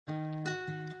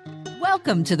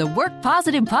Welcome to the Work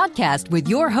Positive Podcast with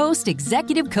your host,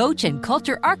 executive coach, and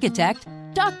culture architect,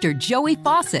 Dr. Joey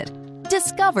Fawcett.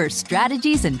 Discover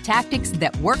strategies and tactics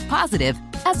that work positive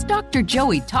as Dr.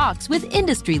 Joey talks with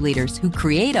industry leaders who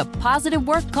create a positive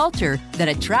work culture that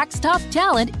attracts top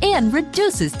talent and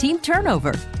reduces team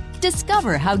turnover.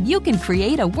 Discover how you can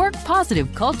create a work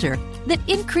positive culture that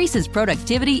increases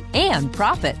productivity and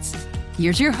profits.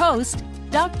 Here's your host,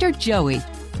 Dr. Joey.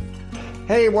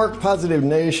 Hey, Work Positive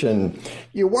Nation.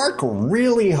 You work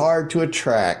really hard to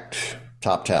attract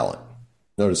top talent.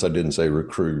 Notice I didn't say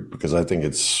recruit because I think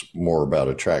it's more about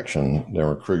attraction than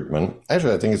recruitment.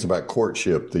 Actually, I think it's about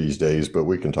courtship these days, but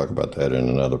we can talk about that in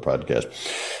another podcast.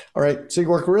 All right, so you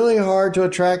work really hard to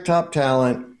attract top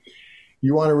talent.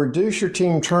 You want to reduce your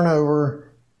team turnover,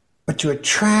 but you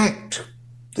attract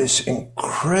this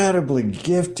incredibly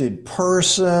gifted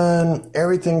person.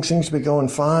 Everything seems to be going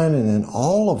fine. And then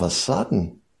all of a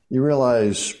sudden, you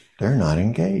realize they're not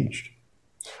engaged.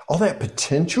 All that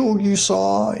potential you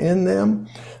saw in them,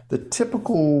 the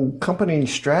typical company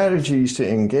strategies to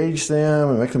engage them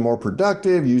and make them more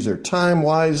productive, use their time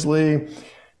wisely,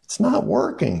 it's not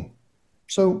working.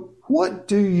 So what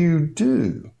do you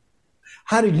do?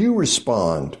 How do you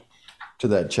respond to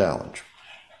that challenge?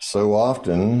 So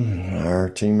often, our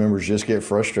team members just get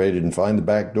frustrated and find the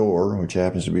back door, which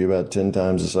happens to be about 10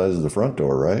 times the size of the front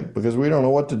door, right? Because we don't know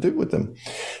what to do with them.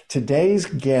 Today's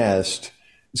guest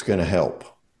is going to help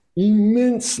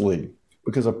immensely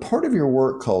because a part of your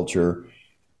work culture,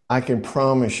 I can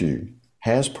promise you,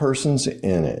 has persons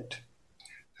in it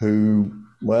who,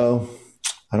 well,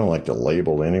 I don't like to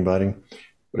label anybody,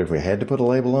 but if we had to put a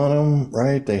label on them,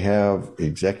 right, they have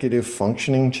executive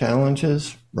functioning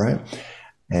challenges, right?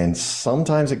 And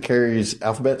sometimes it carries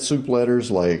alphabet soup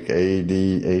letters like A,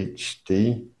 D, H,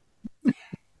 D.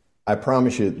 I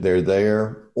promise you they're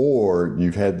there, or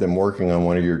you've had them working on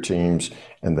one of your teams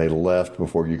and they left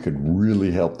before you could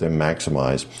really help them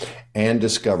maximize and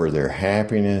discover their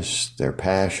happiness, their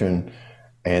passion,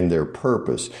 and their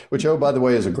purpose, which, oh, by the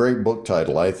way, is a great book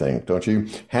title, I think, don't you?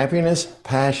 Happiness,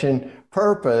 passion,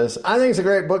 purpose. I think it's a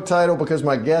great book title because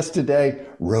my guest today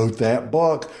wrote that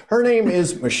book. Her name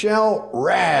is Michelle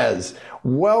Raz.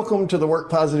 Welcome to the Work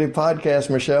Positive Podcast,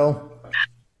 Michelle.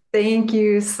 Thank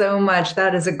you so much.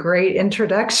 That is a great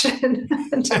introduction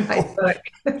to my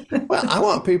book. Well, I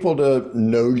want people to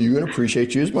know you and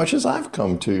appreciate you as much as I've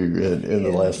come to in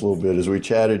the last little bit as we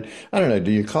chatted. I don't know,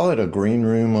 do you call it a green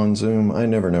room on Zoom? I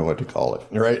never know what to call it,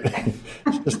 right?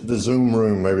 It's just the Zoom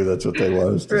room. Maybe that's what they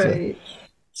was to say.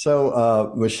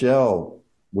 So, Michelle,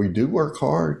 we do work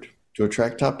hard to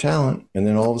attract top talent, and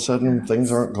then all of a sudden things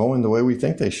aren't going the way we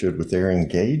think they should with their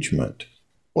engagement.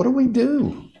 What do we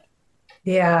do?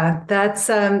 Yeah, that's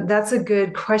a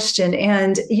good question.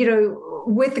 And, you know,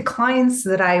 with the clients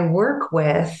that I work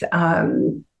with,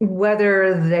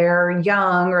 whether they're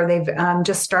young or they've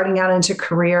just starting out into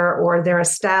career or they're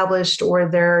established or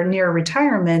they're near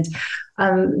retirement,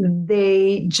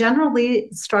 they generally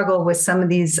struggle with some of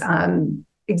these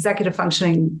executive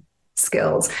functioning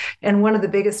skills. And one of the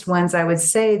biggest ones I would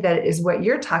say that is what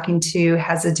you're talking to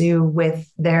has to do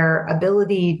with their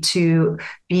ability to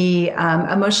be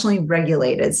emotionally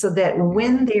regulated so that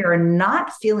when they are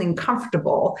not feeling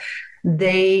comfortable,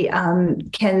 they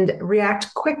can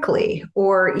react quickly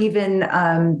or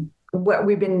even what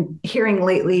we've been hearing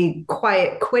lately,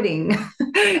 quiet quitting.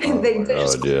 They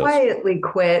just quietly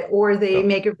quit, or they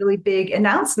make a really big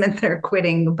announcement they're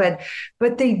quitting. But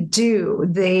they do.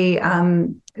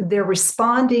 They're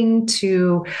responding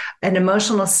to an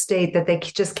emotional state that they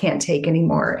just can't take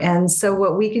anymore. And so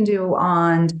what we can do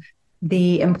on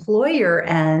the employer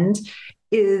end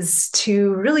is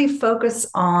to really focus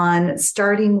on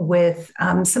starting with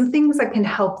some things that can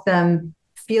help them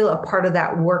feel a part of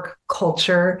that work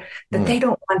culture that they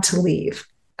don't want to leave.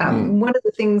 One of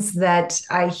the things that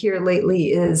I hear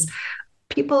lately is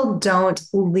people don't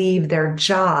leave their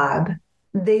job,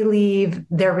 they leave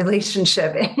their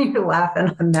relationship, and you're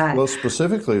laughing on that. Well,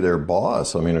 specifically their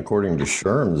boss. I mean, according to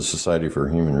SHRM, the Society for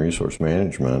Human Resource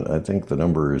Management, I think the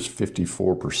number is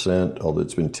 54%, although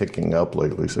it's been ticking up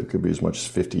lately, so it could be as much as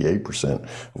 58%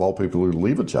 of all people who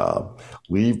leave a job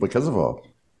leave because of a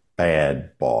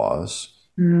bad boss.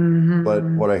 Mm-hmm. But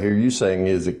what I hear you saying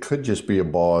is it could just be a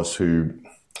boss who,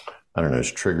 I don't know, is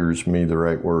triggers me the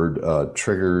right word?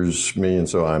 Triggers me, and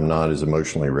so I'm not as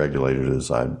emotionally regulated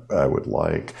as I would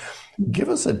like. Give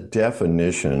us a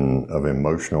definition of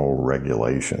emotional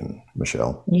regulation,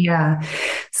 Michelle. Yeah.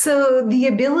 So the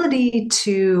ability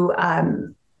to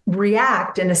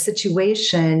react in a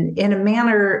situation in a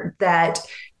manner that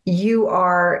you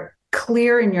are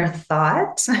clear in your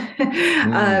thought,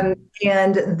 and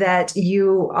that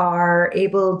you are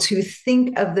able to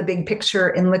think of the big picture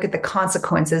and look at the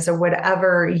consequences of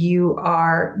whatever you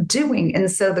are doing. And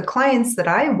so the clients that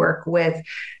I work with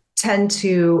tend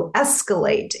to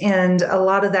escalate. And a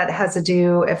lot of that has to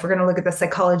do, if we're going to look at the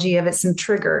psychology of it, some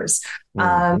triggers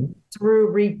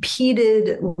through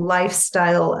repeated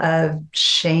lifestyle of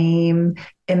shame,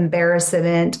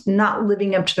 embarrassment, not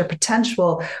living up to their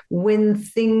potential. When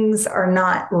things are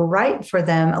not right for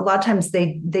them, a lot of times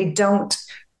they don't,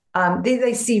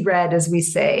 they see red, as we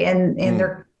say, and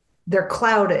they're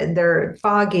clouded, they're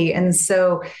foggy. And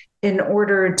so in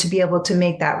order to be able to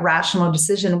make that rational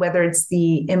decision, whether it's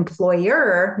the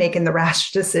employer making the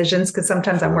rash decisions, because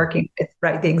sometimes I'm working with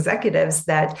the executives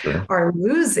that are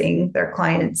losing their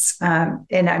clients and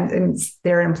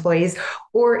their employees,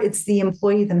 or it's the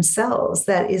employee themselves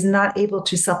that is not able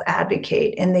to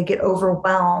self-advocate and they get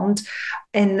overwhelmed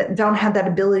and don't have that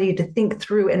ability to think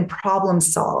through and problem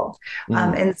solve.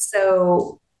 And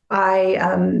so I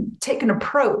take an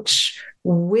approach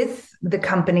with the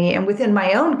company, and within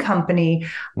my own company,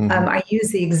 I use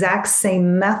the exact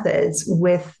same methods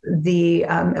with the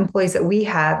employees that we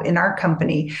have in our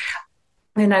company.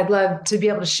 And I'd love to be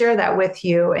able to share that with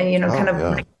you and,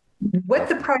 like what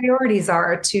the priorities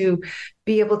are to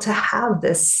be able to have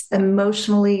this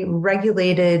emotionally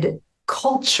regulated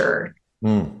culture,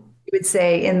 you would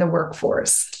say, in the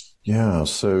workforce. Yeah.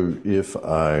 So if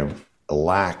I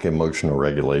lack emotional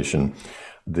regulation,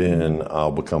 then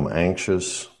I'll become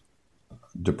anxious,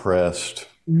 depressed,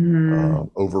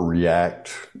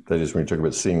 overreact. That is when you talk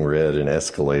about seeing red and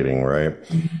escalating, right?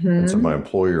 And so my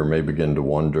employer may begin to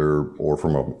wonder, or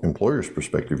from an employer's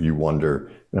perspective, you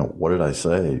wonder, what did I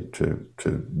say to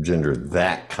gender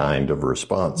that kind of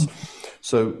response?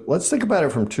 So let's think about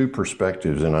it from two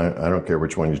perspectives, and I don't care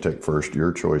which one you take first,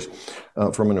 your choice.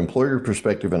 From an employer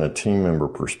perspective and a team member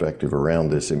perspective around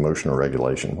this emotional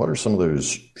regulation, what are some of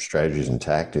those strategies and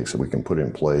tactics that we can put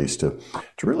in place to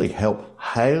really help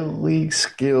highly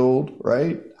skilled,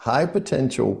 high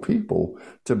potential people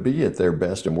to be at their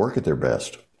best and work at their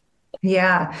best?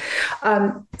 Yeah.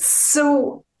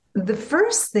 So the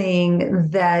first thing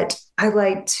that I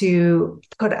like to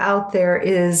put out there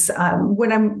is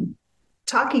when I'm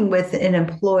talking with an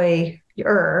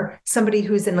employer, somebody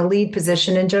who's in a lead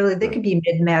position, and generally they could be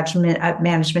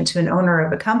management to an owner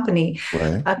of a company,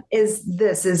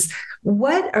 is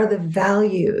what are the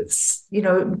values?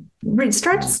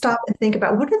 Start to stop and think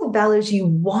about what are the values you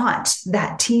want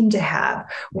that team to have?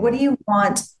 What do you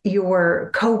want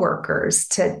your coworkers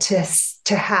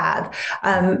to have?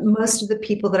 Most of the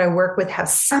people that I work with have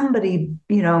somebody,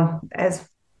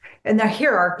 and the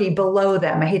hierarchy below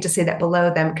them. I hate to say that,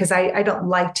 below them, because I don't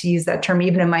like to use that term,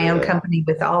 even in my own company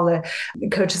with all the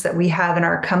coaches that we have in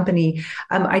our company.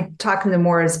 I talk to them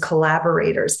more as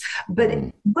collaborators.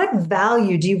 But what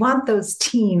value do you want those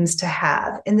teams to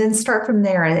have? And then start from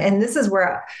there. And this is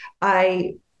where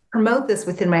I promote this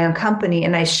within my own company,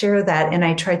 and I share that, and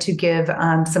I try to give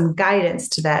some guidance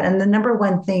to that. And the number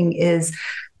one thing is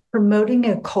promoting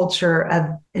a culture of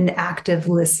an active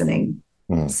listening.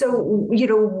 So,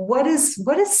 what is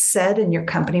said in your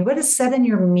company? What is said in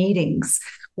your meetings?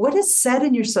 What is said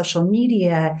in your social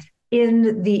media,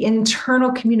 in the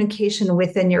internal communication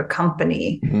within your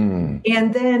company?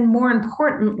 And then more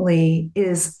importantly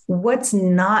is what's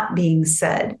not being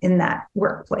said in that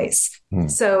workplace.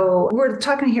 So we're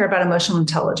talking here about emotional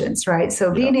intelligence, right?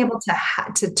 So being able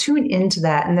to tune into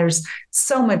that, and there's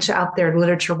so much out there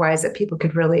literature wise that people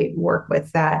could really work with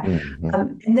that.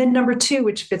 And then number two,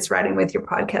 which fits right in with your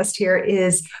podcast here,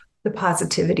 is the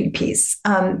positivity piece,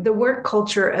 the work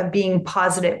culture of being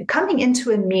positive, coming into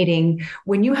a meeting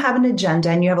when you have an agenda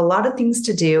and you have a lot of things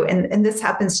to do. And this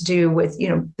happens to do with,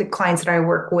 the clients that I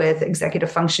work with,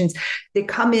 executive functions. They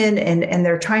come in and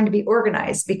they're trying to be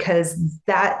organized because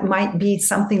that might be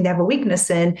something they have a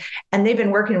weakness in. And they've been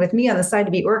working with me on the side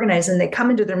to be organized, and they come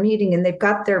into their meeting and they've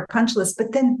got their punch list,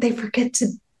 but then they forget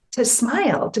to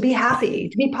smile, to be happy,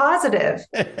 to be positive.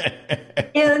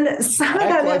 And some of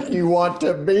that like you want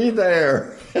to be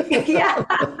there. And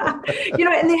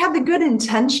they have the good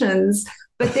intentions,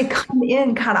 but they come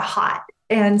in kind of hot.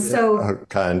 And so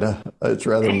kind of, it's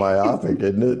rather myopic,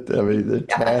 isn't it? I mean, they're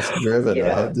task driven. I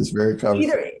had this very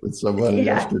conversation with someone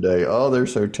yesterday. Oh, they're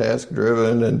so task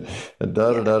driven and and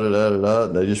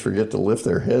they just forget to lift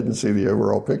their head and see the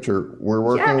overall picture. We're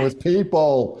working with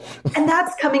people. And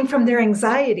that's coming from their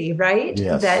anxiety, right?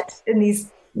 Yes.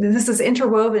 This is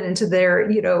interwoven into their,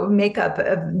 makeup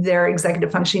of their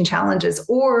executive functioning challenges,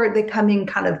 or they come in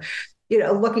kind of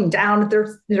looking down at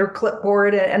their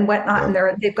clipboard and whatnot,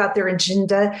 and they've got their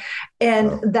agenda,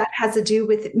 and that has to do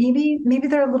with maybe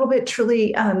they're a little bit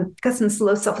truly got some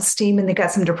low self-esteem, and they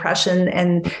got some depression,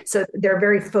 and so they're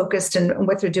very focused in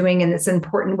what they're doing, and it's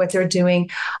important what they're doing.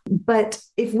 But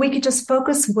if we could just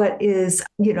focus what is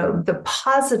the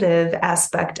positive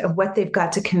aspect of what they've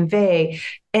got to convey,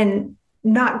 and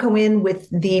not go in with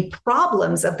the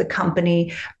problems of the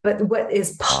company, but what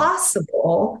is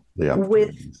possible,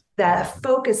 with the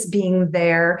focus being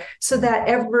there, so that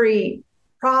every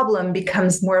problem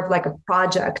becomes more of like a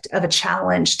project of a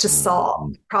challenge to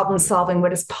solve, problem solving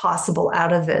what is possible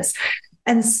out of this.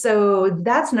 And so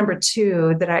that's number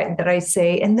 2 that I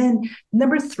say. And then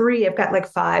number 3, I've got like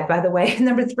 5, by the way.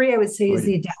 Number 3, I would say, is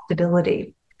the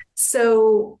adaptability.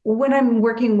 So when I'm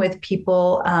working with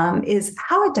people, is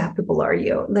how adaptable are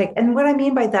you? And what I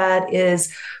mean by that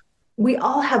is we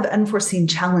all have unforeseen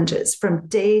challenges from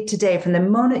day to day, from the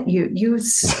moment you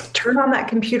turn on that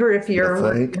computer, if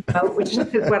you're, which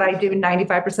is what I do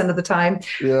 95% of the time,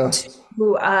 to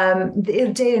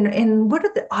the day, and what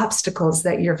are the obstacles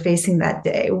that you're facing that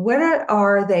day? What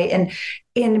are they?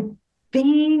 And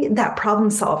be that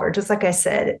problem solver, just like I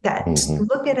said, that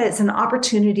look at it as an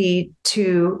opportunity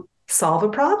to solve a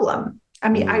problem. I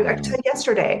mean, I told you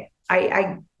yesterday,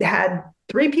 I had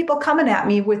 3 people coming at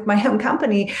me with my own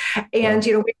company, and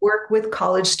we work with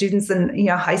college students and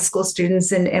high school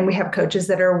students, and we have coaches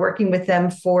that are working with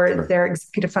them for their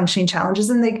executive functioning challenges,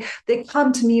 and they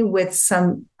come to me with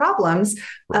some problems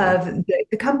of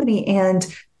the company, and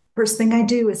first thing I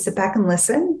do is sit back and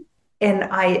listen. And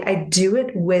I do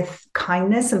it with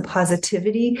kindness and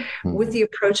positivity, with the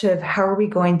approach of how are we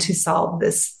going to solve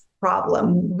this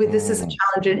problem? This is a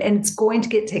challenge, and it's going to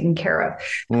get taken care of.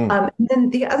 And then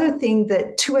the other thing,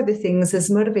 2 other things, is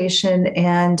motivation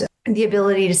and the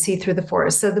ability to see through the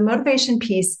forest. So the motivation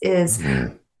piece is,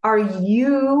 are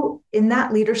you in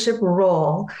that leadership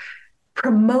role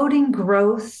promoting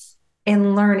growth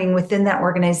and learning within that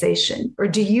organization? Or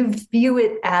do you view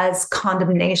it as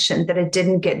condemnation that it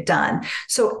didn't get done?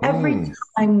 So every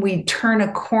time we turn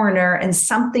a corner and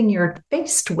something you're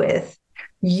faced with,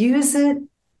 use it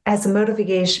as a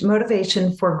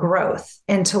motivation for growth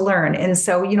and to learn. And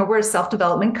so, we're a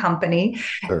self-development company.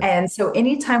 And so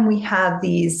anytime we have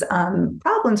these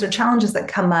problems or challenges that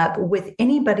come up with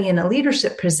anybody in a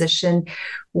leadership position,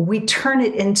 we turn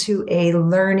it into a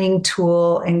learning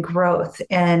tool and growth.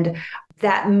 And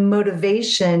that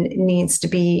motivation needs to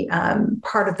be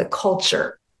part of the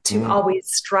culture, to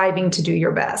always striving to do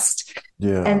your best.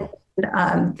 And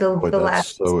the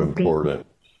last, so important.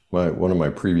 One of my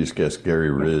previous guests,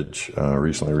 Gary Ridge,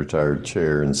 recently retired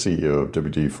chair and CEO of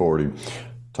WD-40,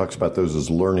 talks about those as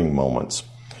learning moments.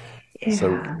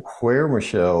 So where,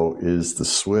 Michelle, is the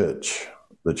switch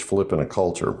that you flip in a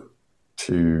culture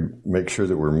to make sure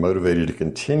that we're motivated to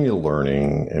continue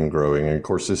learning and growing? And of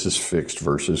course, this is fixed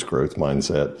versus growth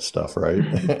mindset stuff, right?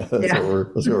 That's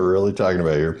what we're really talking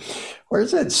about here.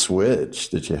 Where's that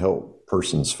switch that you help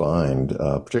persons find,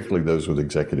 particularly those with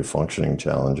executive functioning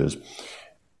challenges,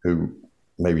 who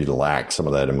maybe lack some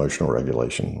of that emotional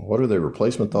regulation? What are their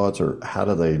replacement thoughts, or how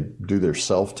do they do their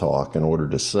self-talk in order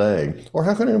to say, or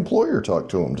how can an employer talk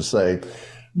to them to say,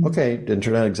 okay, didn't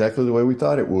turn out exactly the way we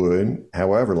thought it would.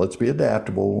 However, let's be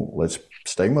adaptable. Let's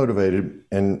stay motivated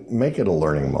and make it a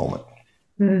learning moment.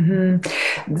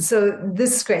 So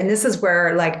this is great. And this is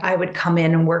where I would come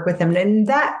in and work with them. And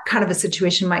that kind of a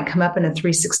situation might come up in a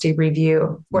 360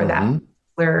 review for that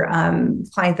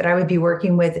client that I would be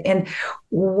working with. And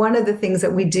one of the things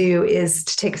that we do is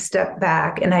to take a step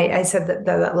back. And I said that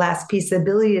the last piece, the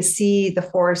ability to see the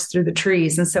forest through the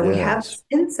trees. And so we have this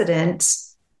incident,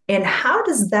 and how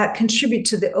does that contribute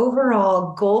to the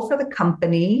overall goal for the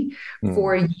company,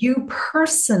 for you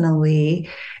personally?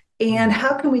 And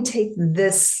how can we take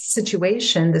this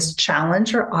situation, this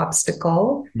challenge or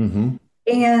obstacle,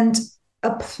 and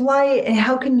apply it? And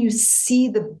how can you see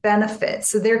the benefit?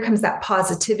 So there comes that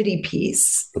positivity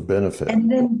piece. The benefit.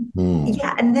 And then,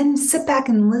 and then sit back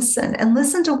and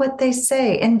listen to what they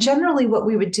say. And generally what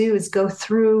we would do is go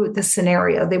through the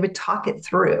scenario. They would talk it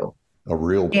through. A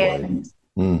real play.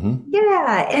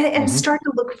 And start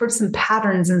to look for some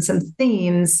patterns and some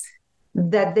themes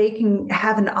that they can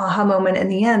have an aha moment in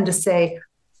the end to say,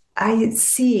 I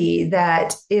see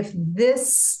that if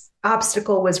this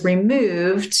obstacle was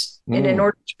removed, and in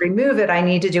order to remove it, I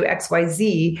need to do X, Y,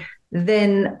 Z,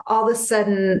 then all of a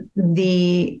sudden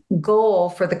the goal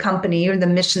for the company or the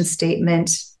mission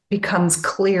statement becomes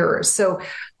clearer. So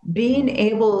being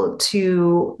able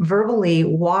to verbally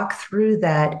walk through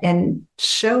that and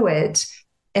show it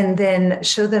and then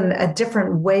show them a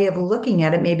different way of looking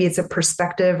at it. Maybe it's a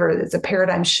perspective or it's a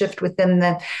paradigm shift with them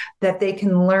that they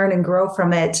can learn and grow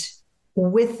from it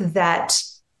with that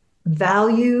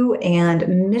value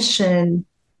and mission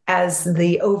as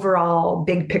the overall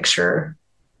big picture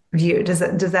view. Does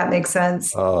that make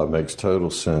sense? Oh, it makes total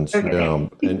sense. Okay. Yeah.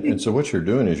 And so what you're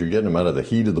doing is you're getting them out of the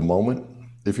heat of the moment,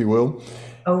 if you will.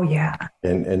 Oh, yeah.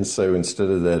 And so instead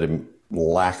of that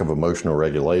lack of emotional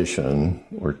regulation,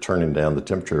 we're turning down the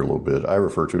temperature a little bit. I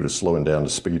refer to it as slowing down to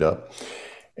speed up.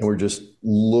 And we're just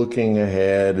looking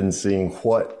ahead and seeing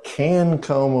what can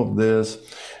come of this.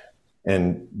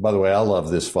 And by the way, I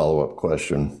love this follow-up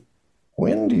question.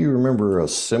 When do you remember a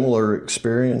similar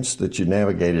experience that you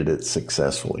navigated it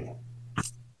successfully?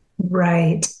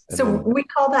 Right. So we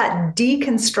call that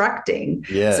deconstructing.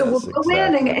 Yes, so we'll go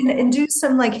in and do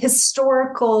some like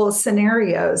historical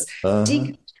scenarios,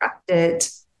 deconstruct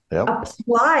it,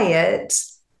 apply it,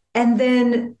 and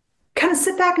then kind of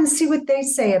sit back and see what they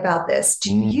say about this.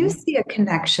 Do you see a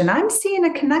connection? I'm seeing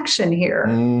a connection here.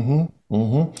 And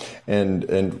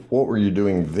what were you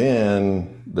doing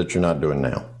then that you're not doing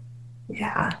now?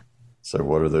 Yeah. So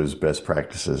what are those best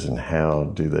practices and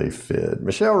how do they fit?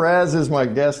 Michelle Raz is my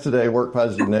guest today, Work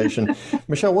Positive Nation.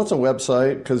 Michelle, what's a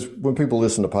website? Because when people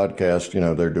listen to podcasts,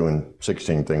 they're doing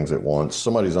 16 things at once.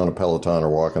 Somebody's on a Peloton or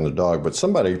walking the dog, but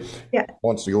somebody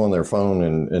wants to go on their phone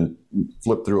and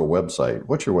flip through a website.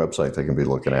 What's your website they can be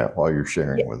looking at while you're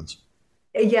sharing with us?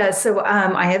 Yeah. So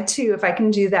I have two. If I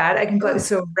can do that, I can go.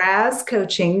 So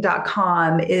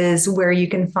razcoaching.com is where you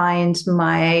can find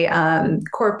my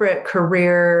corporate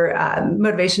career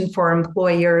motivation for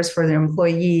employers, for their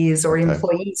employees, or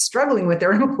employees struggling with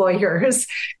their employers.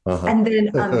 And then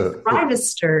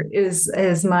Thrivister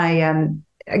is my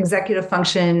executive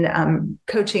function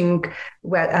coaching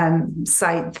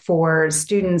site for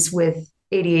students with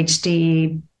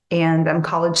ADHD and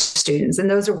college students. And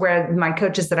those are where my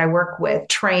coaches that I work with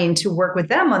train to work with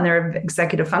them on their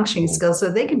executive functioning skills so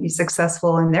they can be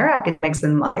successful in their academics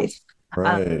in life.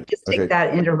 Right. Just take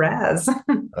that into Raz.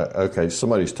 Okay.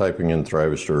 Somebody's typing in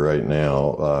Thrivister right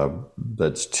now.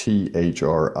 That's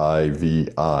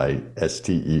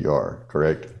THRIVISTER,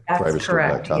 correct? That's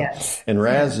correct. Yes. And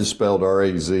Raz is spelled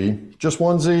R-A-Z. Just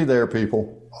one Z there,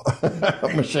 people.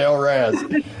 Michelle Raz.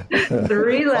 3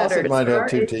 letters. It might have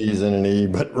 2 T's and an E,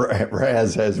 but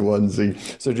Raz has 1 Z.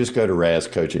 So just go to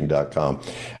razcoaching.com.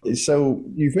 So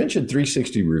you've mentioned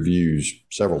 360 reviews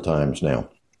several times now.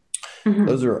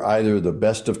 Those are either the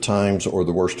best of times or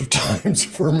the worst of times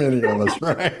for many of us,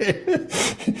 right?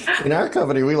 In our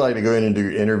company, we like to go in and do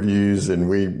interviews, and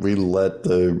we let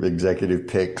the executive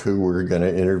pick who we're going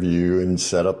to interview and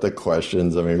set up the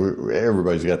questions. I mean,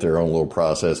 everybody's got their own little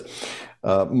process.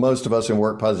 Most of us in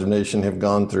Work Positive Nation have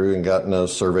gone through and gotten a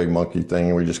Survey Monkey thing,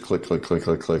 and we just click,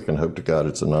 and hope to God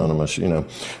it's anonymous, Right.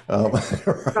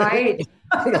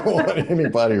 I don't want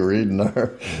anybody reading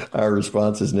our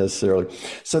responses necessarily.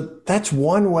 So that's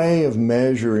one way of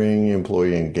measuring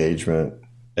employee engagement,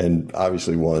 and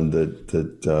obviously one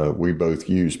that we both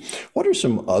use. What are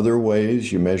some other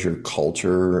ways you measure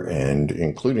culture, and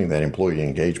including that employee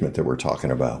engagement that we're talking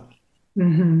about?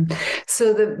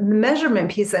 So the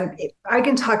measurement piece, I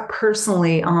can talk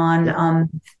personally on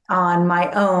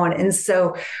my own. And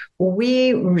so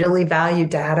we really value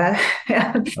data.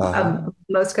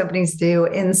 Most companies do.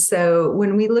 And so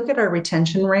when we look at our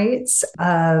retention rates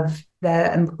of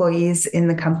the employees in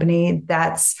the company,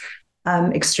 that's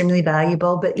extremely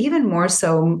valuable, but even more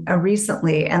so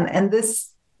recently. And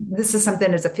this is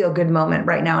something that's a feel-good moment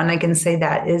right now. And I can say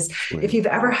that is if you've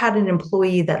ever had an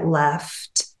employee that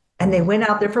left and they went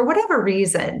out there for whatever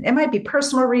reason, it might be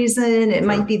personal reason, it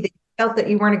might be they felt that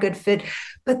you weren't a good fit,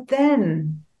 but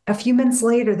then a few minutes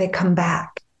later they come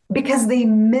back because they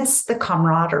missed the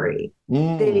camaraderie.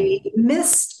 They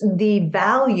missed the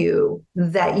value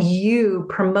that you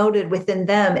promoted within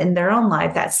them in their own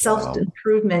life, that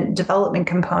self-improvement development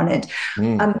component.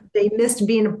 They missed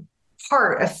being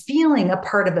feeling a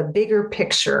part of a bigger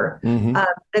picture,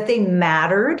 that they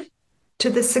mattered to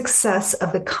the success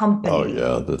of the company. Oh,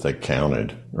 yeah, that they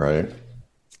counted, right?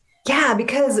 Yeah,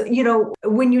 because,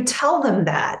 when you tell them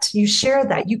that, you share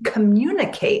that, you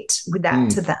communicate with that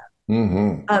to them.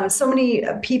 So many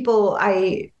people,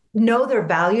 I know they're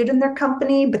valued in their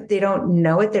company, but they don't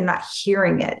know it. They're not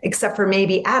hearing it, except for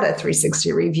maybe at a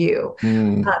 360 review.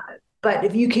 But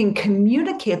if you can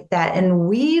communicate that and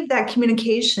weave that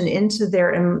communication into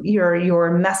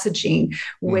your messaging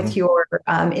with your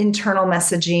internal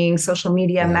messaging, social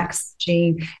media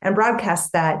messaging, and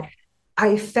broadcast that,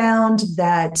 I found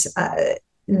that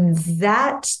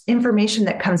that information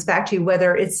that comes back to you,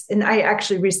 whether it's, and I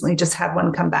actually recently just had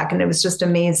one come back and it was just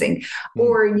amazing,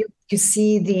 or you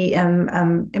see the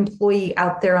employee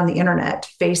out there on the internet,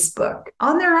 Facebook,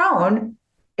 on their own,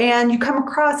 and you come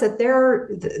across that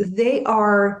they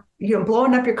are,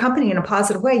 blowing up your company in a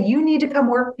positive way. You need to come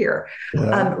work here.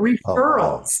 Yeah.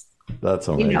 Referrals. Oh, wow. That's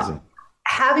amazing.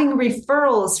 Having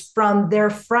referrals from their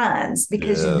friends,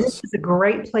 because this is a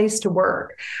great place to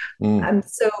work.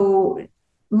 So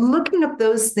looking at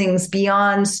those things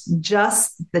beyond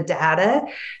just the data,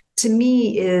 to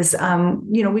me is,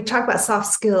 we talk about soft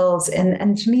skills,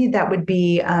 and to me that would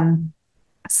be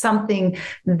something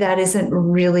that isn't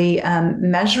really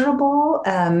measurable,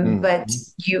 but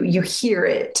you hear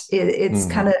it. It's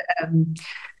kind of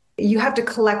you have to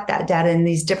collect that data in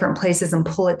these different places and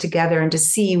pull it together and to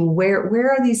see where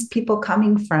are these people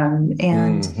coming from,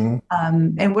 and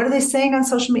what are they saying on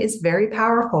social media. It's very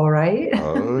powerful, right?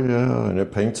 Oh yeah, and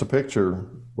it paints a picture,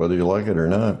 whether you like it or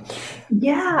not.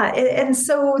 Yeah. And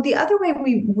so the other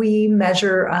way we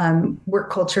measure work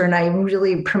culture, and I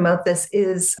really promote this,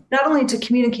 is not only to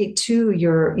communicate to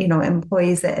your,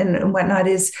 employees and whatnot,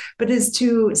 is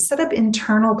to set up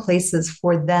internal places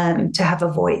for them to have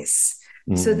a voice.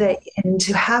 So that, and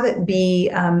to have it be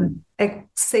a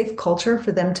safe culture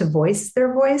for them to voice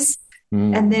their voice.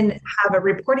 And then have a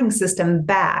reporting system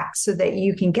back so that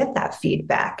you can get that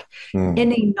feedback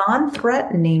in a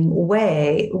non-threatening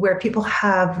way, where people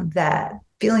have that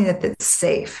feeling that it's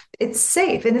safe. It's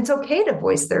safe and it's okay to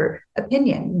voice their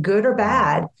opinion, good or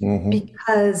bad,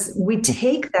 because we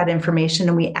take that information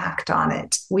and we act on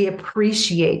it. We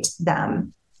appreciate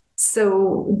them.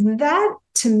 So that,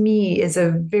 to me, is a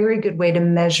very good way to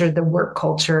measure the work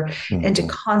culture, and to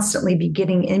constantly be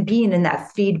getting and being in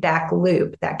that feedback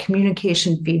loop, that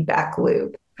communication feedback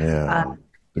loop. Yeah,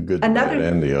 the good, the bad,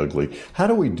 and the ugly. How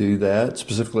do we do that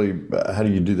specifically? How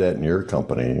do you do that in your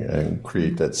company and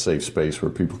create that safe space where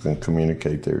people can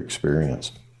communicate their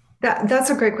experience?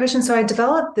 That's a great question. So I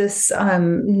developed this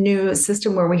new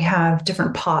system where we have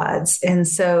different pods, and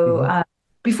so.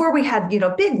 Before we had,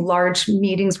 big, large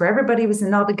meetings where everybody was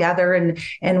in all together,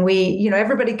 and we,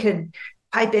 everybody could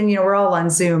pipe in, we're all on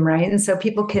Zoom, right? And so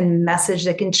people can message,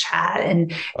 they can chat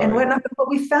and whatnot. But what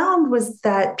we found was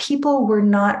that people were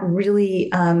not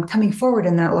really coming forward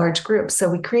in that large group.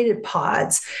 So we created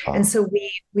pods. And so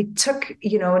we took,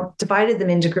 divided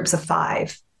them into groups of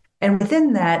 5. And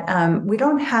within that, we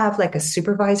don't have like a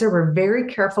supervisor. We're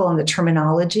very careful on the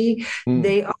terminology.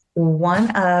 They are one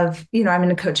of, I'm in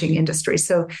the coaching industry.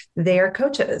 So they are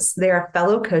coaches. They are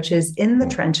fellow coaches in the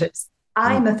trenches.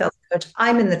 I'm a fellow coach.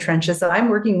 I'm in the trenches. So I'm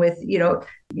working with,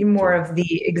 more of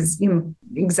the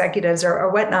executives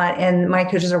or whatnot. And my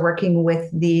coaches are working with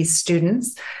the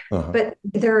students. But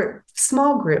they're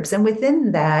small groups. And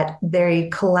within that, they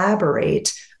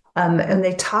collaborate and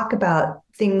they talk about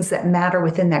things that matter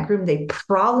within that group. They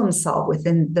problem solve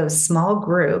within those small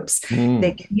groups.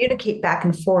 They communicate back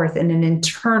and forth in an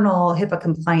internal HIPAA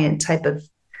compliant type of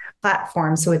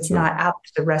platform. So it's not out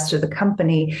to the rest of the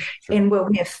company. And what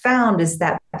we have found is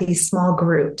that these small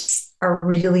groups are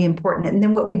really important. And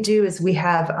then what we do is we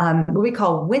have what we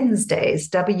call Wednesdays,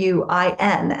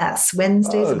 WINS,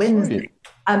 Wednesdays.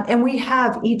 And we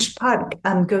have each pod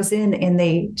goes in and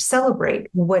they celebrate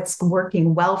what's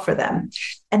working well for them.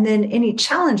 And then any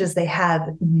challenges they have,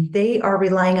 they are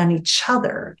relying on each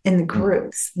other in the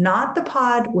groups, not the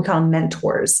pod, we call them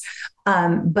mentors,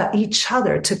 but each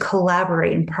other to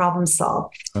collaborate and problem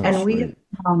solve. We have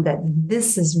found that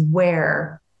this is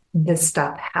where this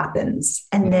stuff happens.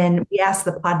 And then we ask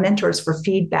the pod mentors for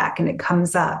feedback and it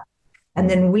comes up. And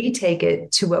then we take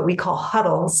it to what we call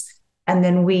huddles. And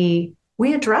then we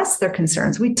address their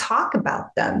concerns. We talk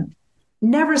about them,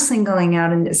 never singling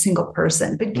out a single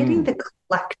person, but getting the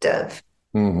collective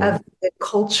of the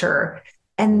culture,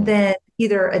 and then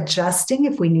either adjusting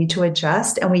if we need to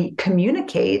adjust, and we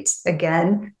communicate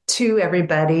again to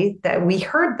everybody that we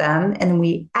heard them and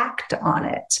we act on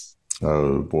it.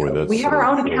 Oh boy, that's we have our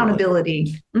own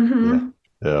accountability.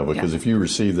 Yeah, because if you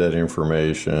receive that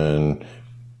information,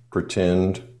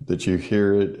 pretend that you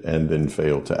hear it and then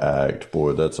fail to act,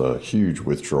 boy, that's a huge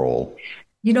withdrawal.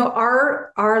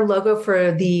 Our logo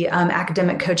for the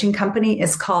academic coaching company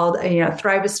is called,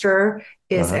 Thrivistor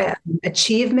is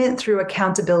achievement through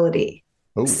accountability.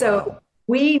 So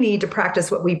we need to practice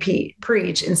what we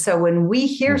preach. And so when we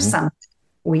hear something,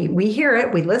 we hear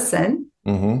it, we listen,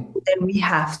 then we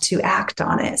have to act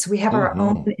on it. So we have our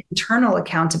own internal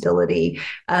accountability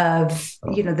of,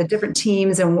 the different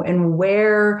teams and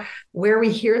where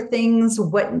we hear things,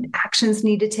 what actions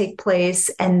need to take place,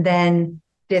 and then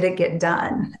did it get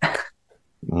done?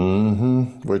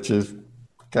 Which is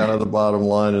kind of the bottom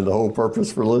line and the whole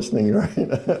purpose for listening,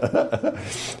 right?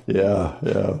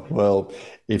 Yeah. Well,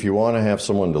 if you want to have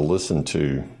someone to listen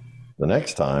to the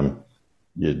next time,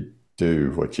 you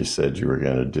do what you said you were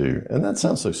going to do. And that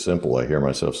sounds so simple. I hear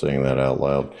myself saying that out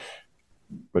loud.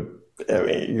 But I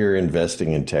mean, you're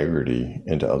investing integrity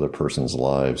into other person's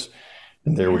lives.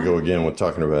 And there we go again with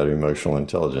talking about emotional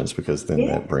intelligence, because then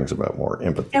that brings about more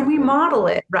empathy. And we model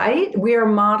it, right? We are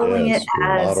modeling it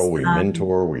as... we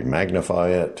mentor, we magnify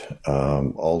it,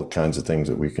 all the kinds of things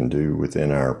that we can do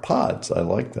within our pods. I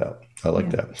like that.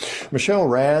 Michelle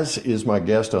Raz is my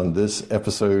guest on this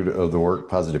episode of the Work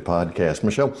Positive Podcast.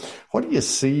 Michelle, what do you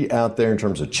see out there in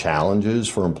terms of challenges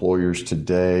for employers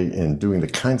today in doing the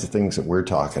kinds of things that we're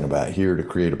talking about here to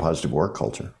create a positive work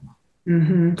culture?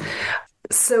 Mm-hmm.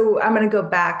 So I'm going to go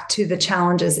back to the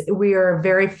challenges. We are a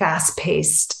very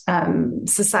fast-paced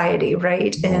society,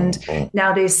 right? And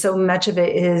nowadays, so much of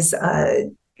it is,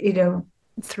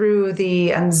 through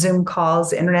the Zoom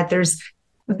calls, internet. There's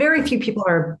very few people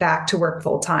are back to work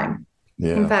full time.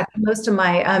 Yeah. In fact, most of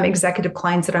my executive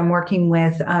clients that I'm working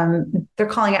with, they're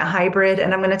calling it hybrid.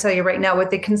 And I'm going to tell you right now what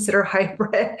they consider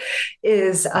hybrid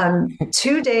is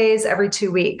 2 days every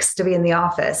 2 weeks to be in the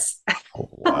office. Oh,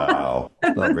 wow.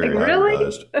 Not very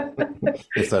hybridized.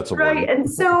 If that's a right. word. And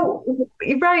so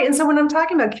when I'm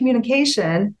talking about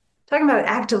communication, talking about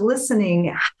active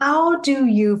listening, how do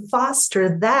you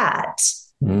foster that?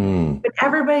 When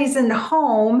everybody's in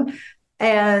home,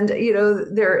 and,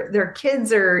 their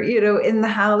kids are, in the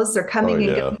house, they're coming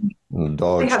and going. And the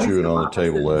dog's chewing on the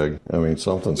table leg. I mean,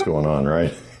 something's going on,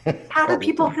 right? How do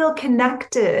people feel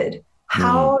connected?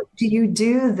 How do you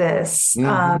do this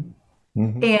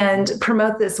and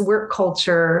promote this work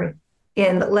culture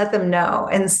and let them know?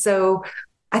 And so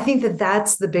I think that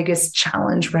that's the biggest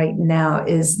challenge right now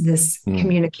is this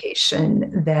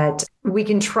communication that we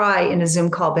can try in a Zoom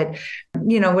call, but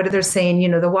what are they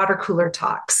saying? The water cooler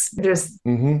talks. There's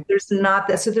not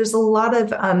that. So there's a lot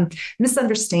of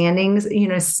misunderstandings.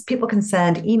 People can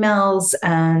send emails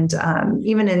and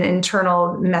even in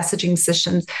internal messaging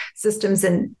systems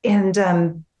and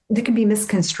they can be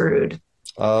misconstrued.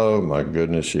 Oh my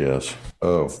goodness, yes.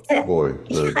 Oh boy,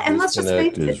 the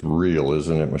disconnect is real,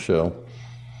 isn't it, Michelle?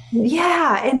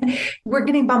 Yeah. And we're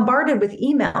getting bombarded with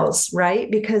emails,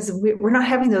 right? Because we're not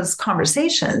having those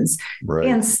conversations. Right.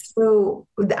 And so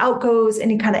out goes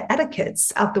any kind of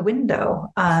etiquettes out the window.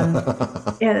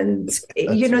 And,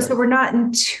 so we're not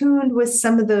in tune with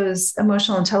some of those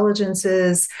emotional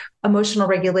intelligences, emotional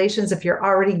regulations. If you're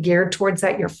already geared towards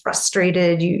that, you're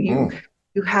frustrated, you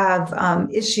have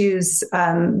issues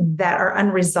that are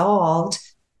unresolved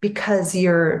because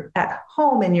you're at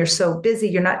home and you're so busy,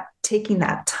 you're not taking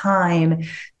that time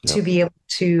to be able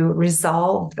to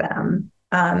resolve them.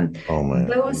 Oh man,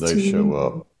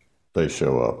 They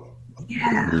show up.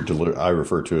 Yeah. I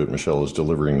refer to it, Michelle, as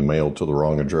delivering the mail to the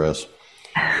wrong address.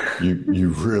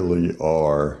 You really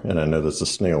are, and I know that's a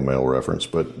snail mail reference,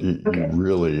 but you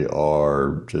really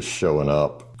are just showing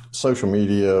up. Social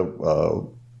media,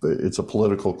 it's a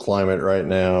political climate right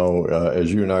now.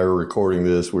 As you and I are recording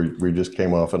this, we just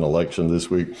came off an election this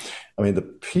week. I mean, the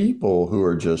people who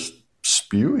are just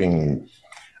spewing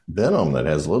venom that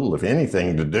has little, if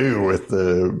anything, to do with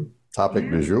the topic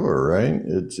du jour, right?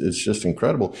 It's just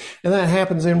incredible. And that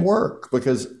happens in work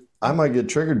because I might get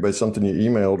triggered by something you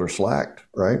emailed or slacked,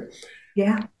 right?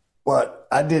 Yeah. But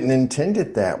I didn't intend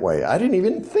it that way. I didn't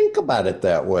even think about it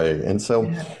that way. And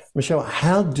so, Michelle,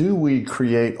 how do we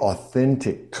create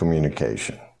authentic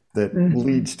communication that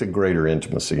leads to greater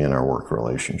intimacy in our work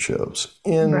relationships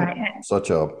in such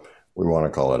a, we want to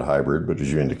call it hybrid, but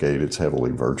as you indicate, it's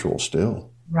heavily virtual still.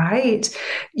 Right.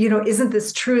 Isn't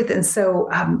this truth? And so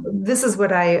this is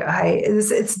what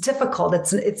it's difficult.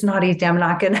 It's not easy. I'm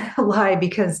not going to lie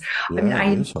because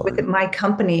my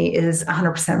company is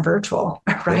 100% virtual.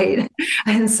 Right. Yeah.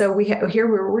 And so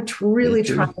we're really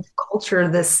trying to culture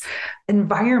this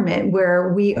environment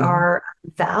where we are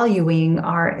valuing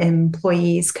our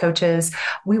employees, coaches.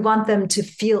 We want them to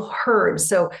feel heard.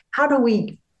 So how do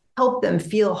we help them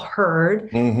feel heard,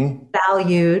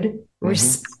 valued,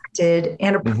 respected,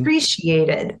 and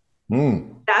appreciated?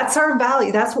 That's our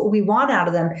value. That's what we want out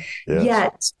of them. Yes.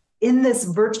 Yet in this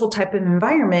virtual type of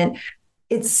environment,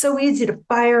 it's so easy to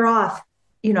fire off,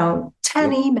 10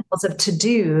 emails of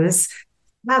to-dos.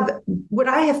 What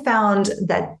I have found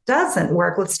that doesn't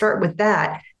work, let's start with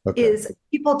that, Okay. is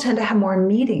people tend to have more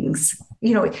meetings,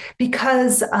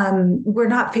 because we're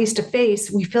not face to face.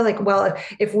 We feel like, well,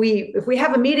 if we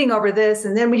have a meeting over this,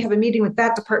 and then we have a meeting with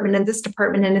that department and this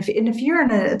department, and if you're in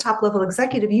a top level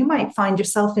executive, you might find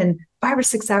yourself in 5 or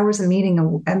 6 hours of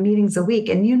meetings a week.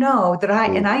 And I know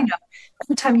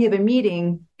every time you have a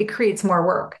meeting, it creates more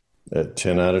work. At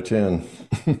 10 out of 10.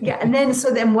 Yeah. And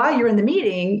then while you're in the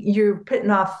meeting, you're putting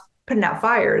out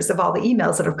fires of all the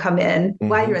emails that have come in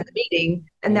while you're in the meeting.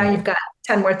 And now you've got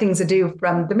 10 more things to do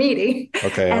from the meeting.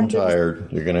 Okay, I'm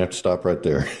tired. You're going to have to stop right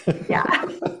there. Yeah.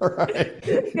 Right.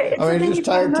 Okay. I mean, you're just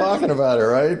tired talking about it,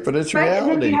 right? But it's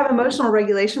reality. And then you have emotional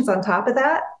regulations on top of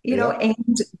that,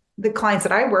 and the clients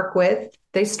that I work with,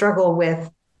 they struggle with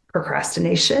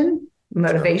procrastination,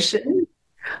 motivation,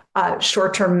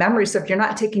 short-term memory. So if you're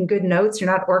not taking good notes, you're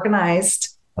not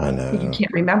organized. I know. You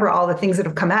can't remember all the things that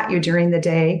have come at you during the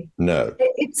day. No.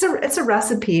 It's a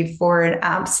recipe for an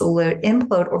absolute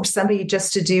implode, or somebody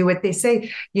just to do what they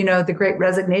say, the great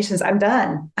resignations. I'm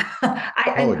done.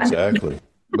 Exactly.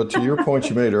 But to your point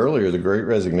you made earlier, the great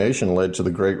resignation led to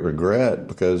the great regret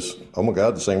because, oh my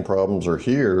God, the same problems are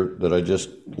here that I just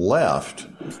left.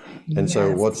 And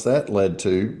so what's that led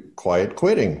to? Quiet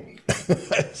quitting.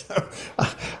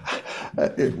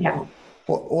 Yeah.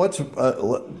 What's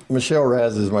Michelle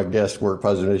Raz is my guest, Work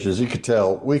Positive Nation. As you could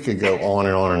tell, we could go on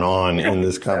and on and on in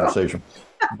this conversation.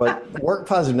 But Work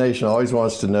Positive Nation always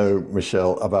wants to know,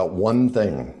 Michelle, about one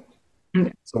thing.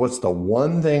 So what's the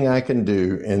one thing I can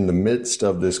do in the midst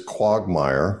of this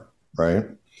quagmire, right?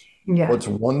 Yeah. What's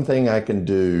one thing I can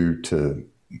do to,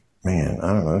 I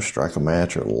don't know, strike a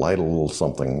match or light a little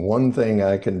something? One thing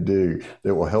I can do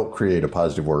that will help create a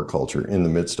positive work culture in the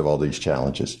midst of all these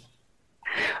challenges.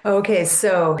 Okay,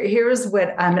 so here's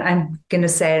what I'm going to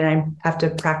say, and I have to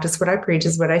practice what I preach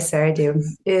is what I say I do,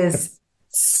 is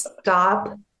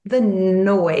stop the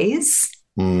noise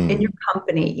in your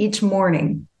company each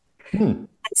morning. And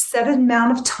set an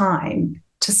amount of time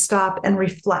to stop and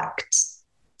reflect.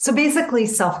 So basically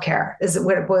self-care is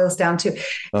what it boils down to.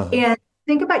 And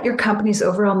think about your company's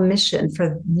overall mission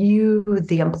for you,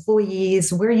 the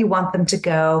employees, where you want them to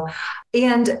go.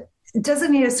 And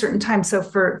designate a certain time. So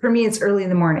for me, it's early in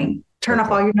the morning. Turn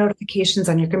off all your notifications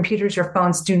on your computers, your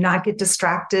phones. Do not get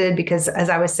distracted because, as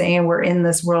I was saying, we're in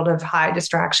this world of high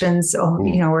distractions. So,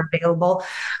 we're available.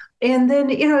 And then,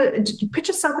 put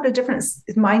yourself in a different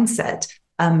mindset.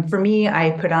 For me, I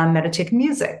put on meditative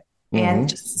music and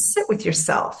just sit with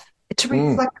yourself to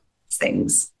reflect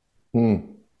things.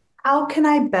 How can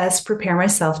I best prepare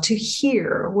myself to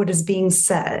hear what is being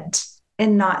said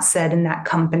and not said in that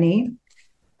company?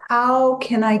 How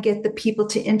can I get the people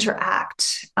to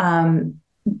interact and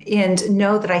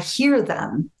know that I hear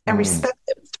them and respect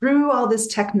them through all this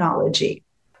technology?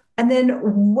 And then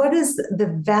what is the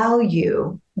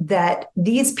value that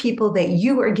these people that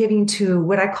you are giving to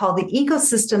what I call the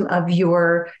ecosystem of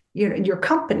your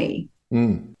company?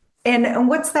 And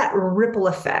what's that ripple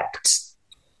effect?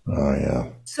 Oh, yeah.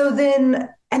 So then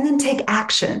take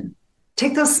action.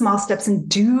 Take those small steps and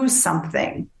do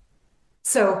something.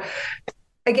 So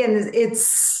again, it's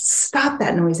stop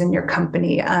that noise in your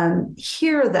company.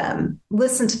 Hear them,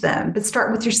 listen to them, but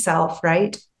start with yourself,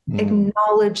 right?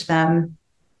 Acknowledge them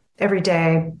every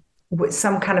day with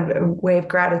some kind of way of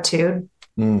gratitude,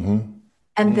 and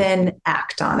then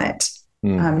act on it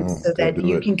so that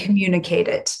you can communicate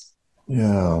it.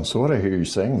 Yeah. So what I hear you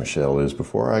saying, Michelle, is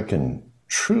before I can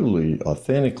truly,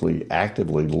 authentically,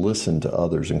 actively listen to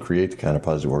others and create the kind of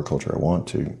positive work culture I want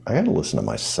to, I got to listen to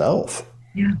myself.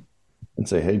 Yeah. And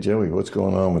say, hey, Joey, what's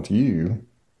going on with you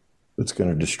that's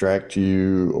going to distract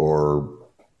you or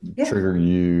trigger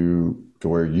you to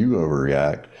where you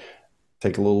overreact?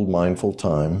 Take a little mindful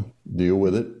time, deal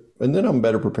with it, and then I'm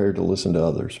better prepared to listen to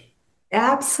others.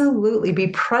 Absolutely. Be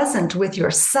present with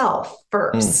yourself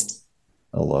first.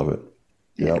 I love it.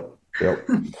 Yep.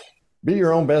 Be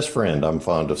your own best friend, I'm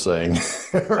fond of saying.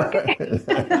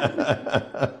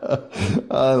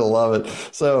 I love it.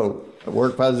 So,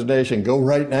 Work Positive Nation, go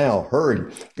right now.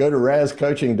 Hurry. Go to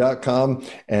razcoaching.com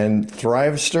and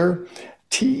Thrivester,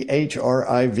 Thrivester.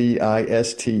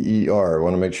 I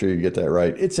want to make sure you get that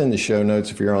right. It's in the show notes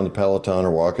if you're on the Peloton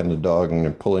or walking the dog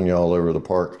and pulling you all over the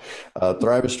park.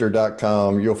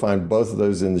 Thrivester.com. You'll find both of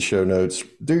those in the show notes.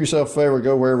 Do yourself a favor,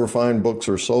 go wherever fine books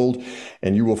are sold,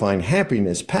 and you will find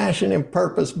Happiness, Passion, and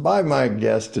Purpose by my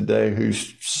guest today,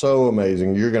 who's so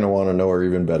amazing. You're going to want to know her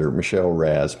even better, Michelle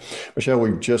Raz. Michelle,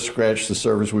 we've just scratched the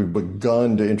surface. We've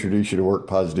begun to introduce you to Work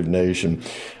Positive Nation.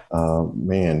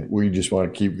 Man, we just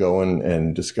want to keep going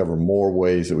and discover more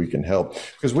ways that we can help,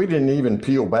 because we didn't even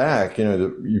peel back.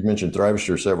 You've mentioned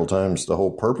Thrivester several times. The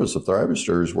whole purpose of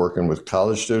Thrivester is working with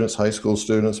college students, high school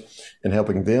students, and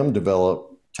helping them develop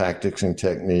tactics and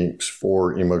techniques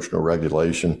for emotional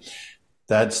regulation.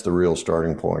 That's the real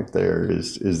starting point there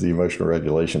is the emotional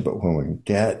regulation. But when we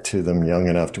get to them young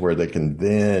enough to where they can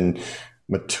then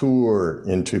mature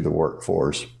into the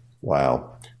workforce,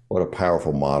 wow, what a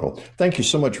powerful model. Thank you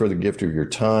so much for the gift of your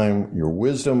time, your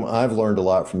wisdom. I've learned a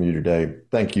lot from you today.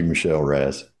 Thank you, Michelle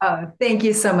Raz. Thank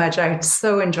you so much. I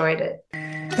so enjoyed it.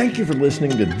 Thank you for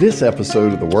listening to this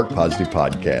episode of the Work Positive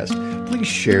Podcast. Please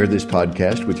share this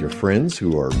podcast with your friends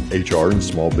who are HR and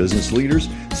small business leaders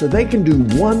so they can do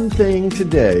one thing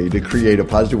today to create a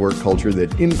positive work culture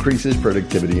that increases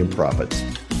productivity and profits.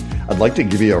 I'd like to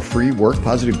give you a free Work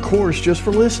Positive course just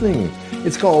for listening.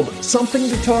 It's called Something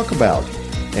to Talk About,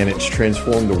 and it's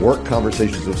transformed the work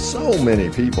conversations of so many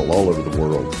people all over the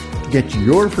world. Get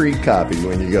your free copy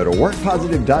when you go to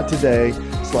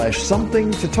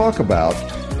workpositive.today/something to talk about,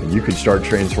 and you can start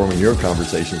transforming your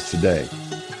conversations today.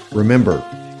 Remember,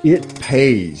 it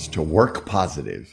pays to work positive.